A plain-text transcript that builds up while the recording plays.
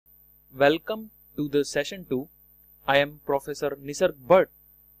Welcome to the session 2. I am Professor Nisarg Bhatt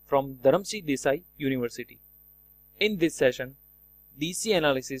from Dharamsi Desai University. In this session, DC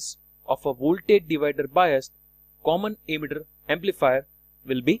analysis of a voltage divider biased common emitter amplifier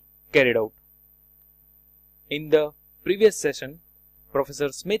will be carried out. In the previous session,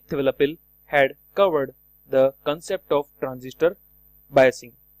 Professor Smith-Willapil had covered the concept of transistor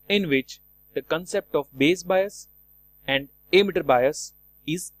biasing, in which the concept of base bias and emitter bias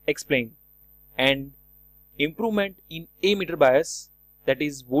is explained, and improvement in emitter bias, that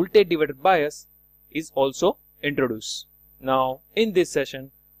is voltage divider bias, is also introduced. Now in this session,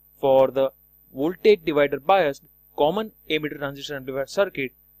 for the voltage divider biased common emitter transistor amplifier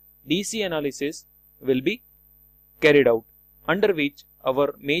circuit, DC analysis will be carried out, under which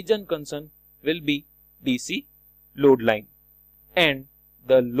our major concern will be DC load line and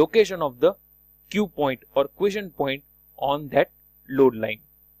the location of the Q point or quiescent point on that load line.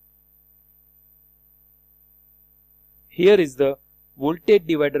 Here is the voltage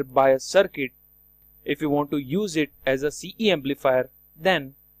divider bias circuit. If you want to use it as a CE amplifier,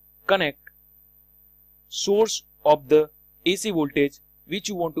 then connect source of the AC voltage which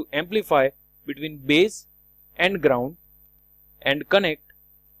you want to amplify between base and ground, and connect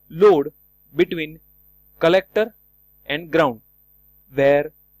load between collector and ground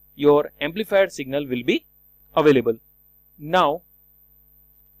where your amplified signal will be available. Now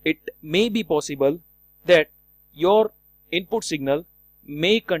it may be possible that your input signal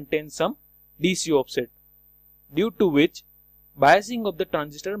may contain some DC offset, due to which biasing of the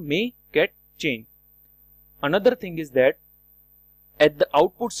transistor may get changed. Another thing is that at the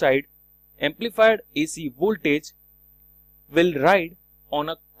output side, amplified AC voltage will ride on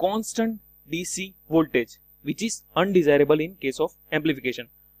a constant DC voltage, which is undesirable in case of amplification.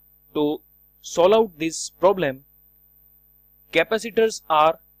 To solve out this problem, capacitors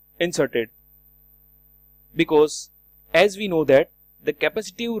are inserted, because as we know that the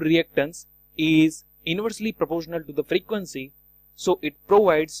capacitive reactance is inversely proportional to the frequency, so it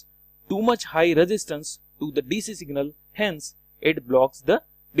provides too much high resistance to the DC signal, hence it blocks the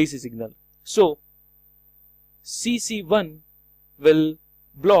DC signal. So CC1 will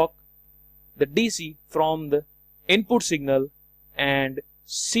block the DC from the input signal and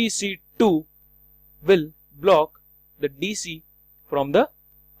CC2 will block the DC from the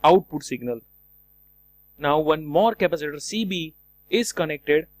output signal. Now one more capacitor CB is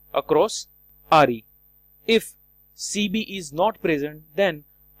connected across RE. If CB is not present, then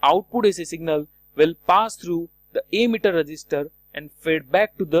output AC signal will pass through the emitter resistor and fade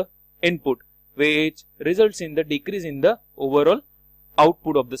back to the input, which results in the decrease in the overall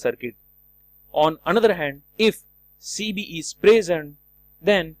output of the circuit. On another hand, if CB is present,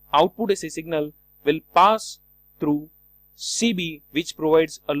 then output AC signal will pass through CB, which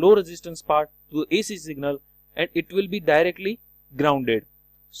provides a low resistance part to the AC signal, and it will be directly grounded.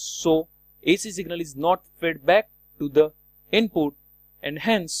 So AC signal is not fed back to the input, and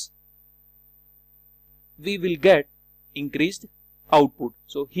hence we will get increased output.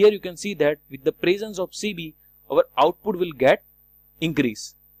 So here you can see that with the presence of CB, our output will get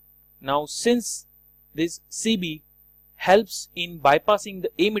increase. Now since this CB helps in bypassing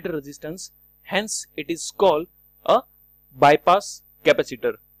the emitter resistance, hence it is called a bypass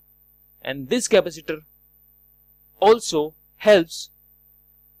capacitor, and this capacitor also helps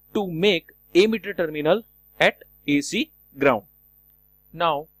to make emitter terminal at AC ground.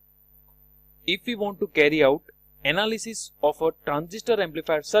 Now if we want to carry out analysis of a transistor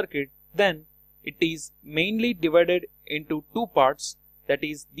amplifier circuit, then it is mainly divided into two parts, that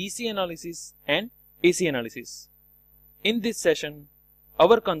is DC analysis and AC analysis. In this session,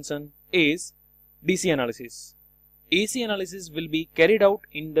 our concern is DC analysis. AC analysis will be carried out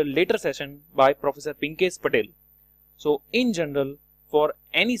in the later session by Professor Pinkesh Patel. So in general, for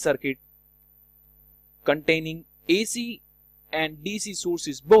any circuit containing AC and DC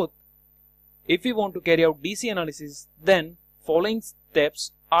sources both, if we want to carry out DC analysis, then following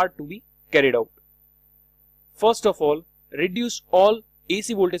steps are to be carried out. First of all, reduce all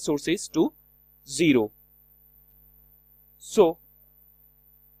AC voltage sources to 0. So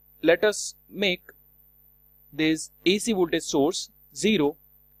let us make this AC voltage source 0.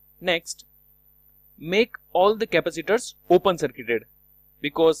 Next, make all the capacitors open circuited,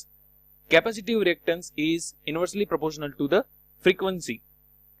 because capacitive reactance is inversely proportional to the frequency.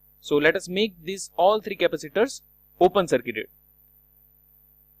 So let us make these all three capacitors open circuited.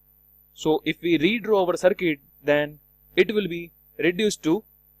 So if we redraw our circuit, then it will be reduced to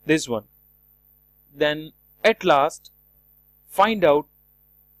this one. Then at last find out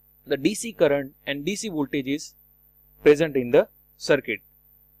the DC current and DC voltages present in the circuit.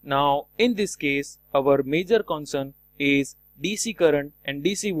 Now in this case our major concern is DC current and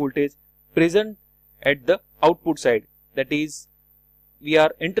DC voltage present at the output side. That is, we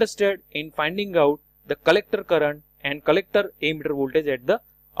are interested in finding out the collector current and collector ammeter voltage at the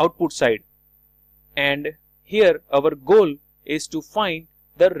output side. And here our goal is to find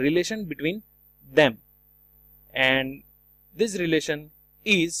the relation between them, and this relation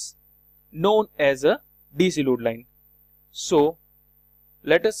is known as a DC load line. So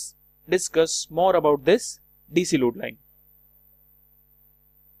let us discuss more about this DC load line.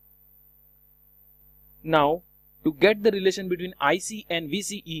 Now to get the relation between IC and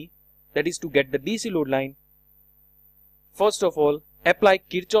VCE, that is to get the DC load line, first of all apply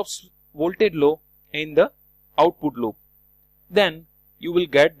Kirchhoff's voltage law in the output loop. Then you will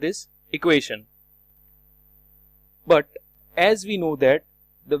get this equation. But as we know that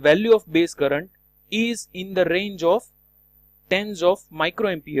the value of base current is in the range of tens of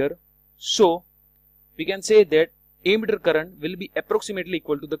microampere, so we can say that ammeter current will be approximately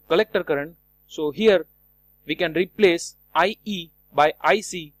equal to the collector current. So here we can replace IE by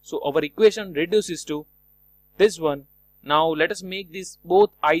IC, so our equation reduces to this one. Now let us make this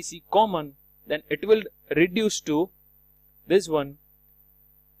both IC common, then it will reduce to this one.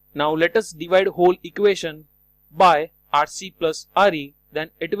 Now let us divide whole equation by RC plus RE,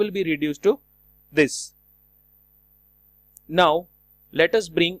 then it will be reduced to this. Now let us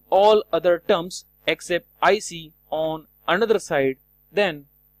bring all other terms except IC on another side, then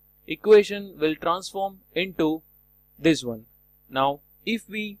equation will transform into this one. Now if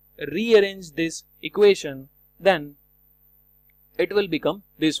we rearrange this equation, then it will become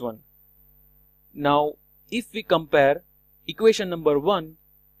this one. Now if we compare equation number 1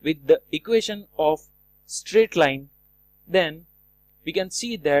 with the equation of straight line, then we can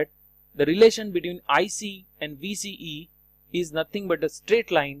see that the relation between IC and VCE is nothing but a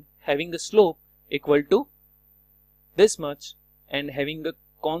straight line having a slope equal to this much and having a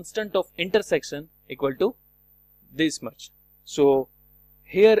constant of intersection equal to this much. So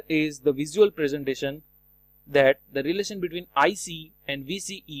here is the visual presentation that the relation between IC and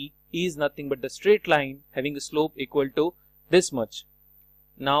VCE is nothing but the straight line having a slope equal to this much.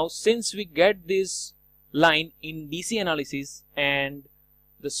 Now since we get this line in DC analysis and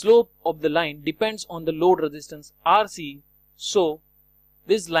the slope of the line depends on the load resistance RC, so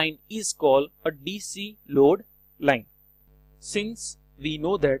this line is called a DC load line. Since we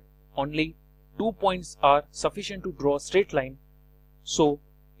know that only 2 points are sufficient to draw a straight line, so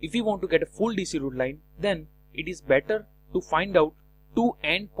if we want to get a full DC load line, then it is better to find out 2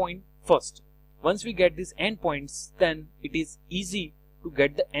 endpoints first. Once we get these endpoints, then it is easy to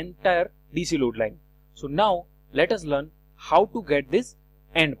get the entire DC load line. So now let us learn how to get this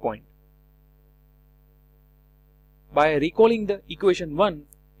endpoint. By recalling the equation 1,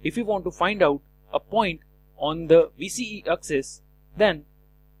 if we want to find out a point on the VCE axis, then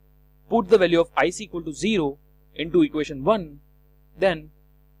put the value of IC equal to 0 into equation 1, then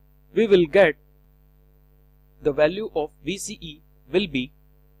we will get the value of VCE will be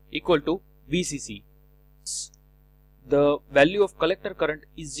equal to VCC. The value of collector current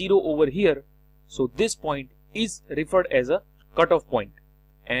is 0 over here, so this point is referred as a cutoff point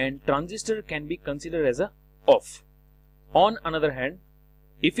and transistor can be considered as a off. On another hand,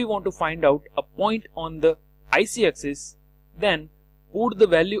 if we want to find out a point on the IC axis, then put the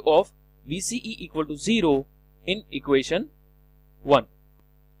value of VCE equal to 0 in equation 1.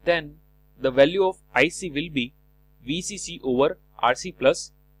 Then the value of IC will be VCC over RC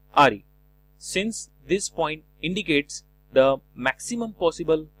plus RE. Since this point indicates the maximum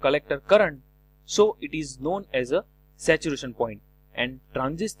possible collector current, so it is known as a saturation point and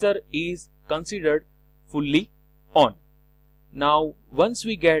transistor is considered fully on. Now once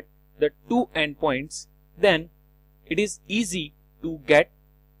we get the 2 endpoints, then it is easy to get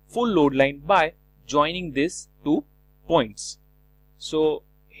full load line by joining these 2 points. So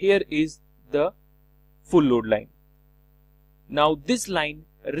here is the full load line. Now this line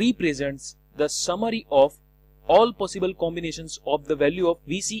represents the summary of all possible combinations of the value of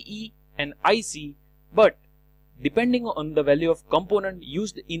VCE and IC, but depending on the value of component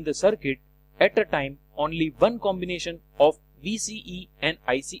used in the circuit, at a time only one combination of VCE and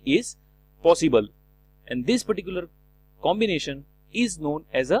IC is possible, and this particular combination is known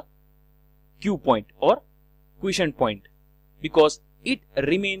as a Q point or quiescent point because it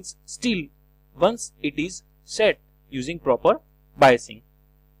remains still once it is set using proper biasing.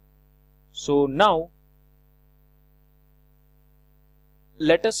 So now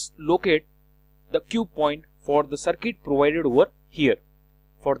let us locate the Q point for the circuit provided over here.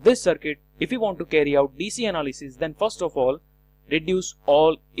 For this circuit, if we want to carry out DC analysis, then first of all reduce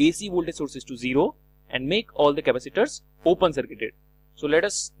all AC voltage sources to 0 and make all the capacitors open circuited. So let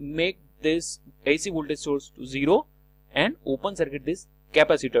us make this AC voltage source to 0 and open circuit these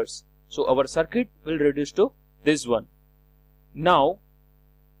capacitors. So our circuit will reduce to this one. Now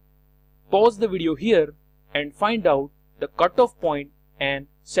pause the video here and find out the cutoff point and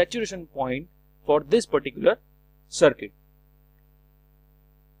saturation point for this particular circuit.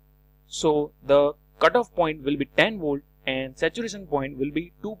 So the cutoff point will be 10 volt and saturation point will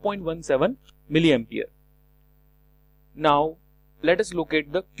be 2.17 milliampere. Now let us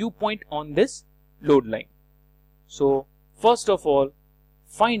locate the Q point on this load line. So first of all,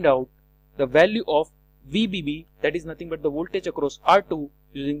 find out the value of VBB, that is nothing but the voltage across R2,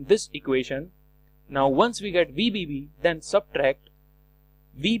 using this equation. Now once we get VBB, then subtract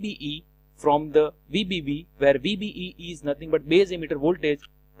VBE from the VBB, where VBE is nothing but base emitter voltage,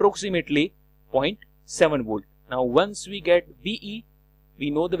 approximately 0.7 volt. Now once we get VE, we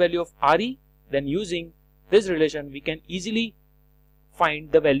know the value of RE, then using this relation we can easily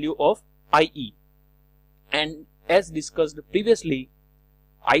find the value of IE. And as discussed previously,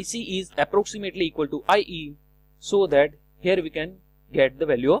 IC is approximately equal to IE, so that here we can get the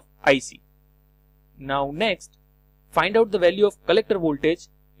value of IC. Now next, find out the value of collector voltage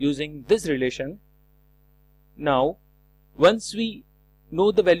using this relation. Now once we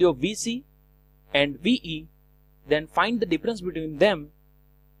know the value of VC and VE, then find the difference between them,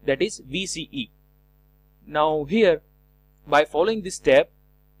 that is VCE. Now here, by following this step,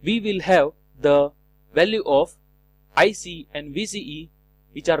 we will have the value of IC and VCE,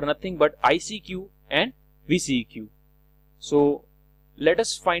 which are nothing but ICQ and VCEQ. So let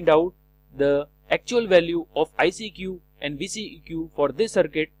us find out the actual value of ICQ and VCEQ for this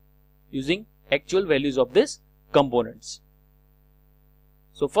circuit using actual values of these components.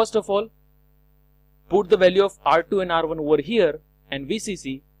 So first of all, put the value of R2 and R1 over here and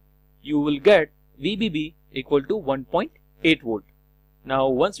VCC, you will get VBB equal to 1.8 volt. Now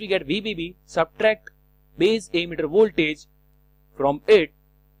once we get VBB, subtract base emitter voltage from it,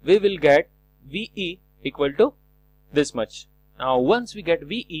 we will get VE equal to this much. Now once we get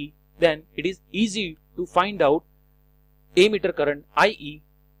VE, then it is easy to find out emitter current IE,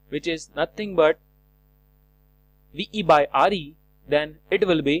 which is nothing but VE by RE, then it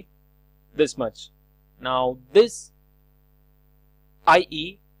will be this much. Now this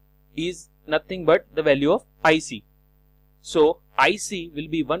IE is nothing but the value of IC. So IC will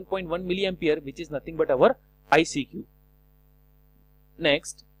be 1.1 milliampere, which is nothing but our ICQ.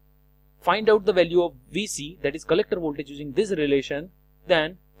 Next, find out the value of VC, that is collector voltage, using this relation,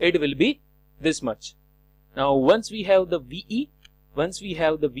 then it will be this much. Now once we have the VE, once we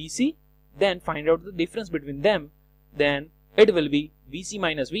have the VC, then find out the difference between them, then it will be VC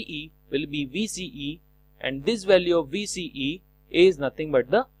minus VE will be VCE, and this value of VCE is nothing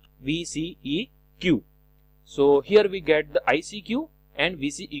but the VCEQ. So here we get the ICQ and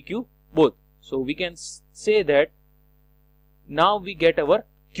VCEQ both. So we can say that now we get our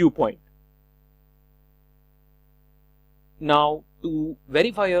Q point. Now to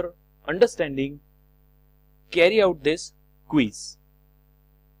verify your understanding, carry out this quiz.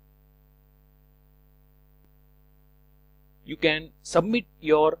 You can submit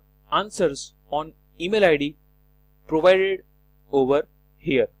your answers on email ID provided over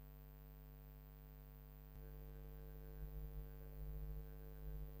here.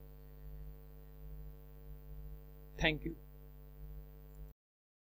 Thank you.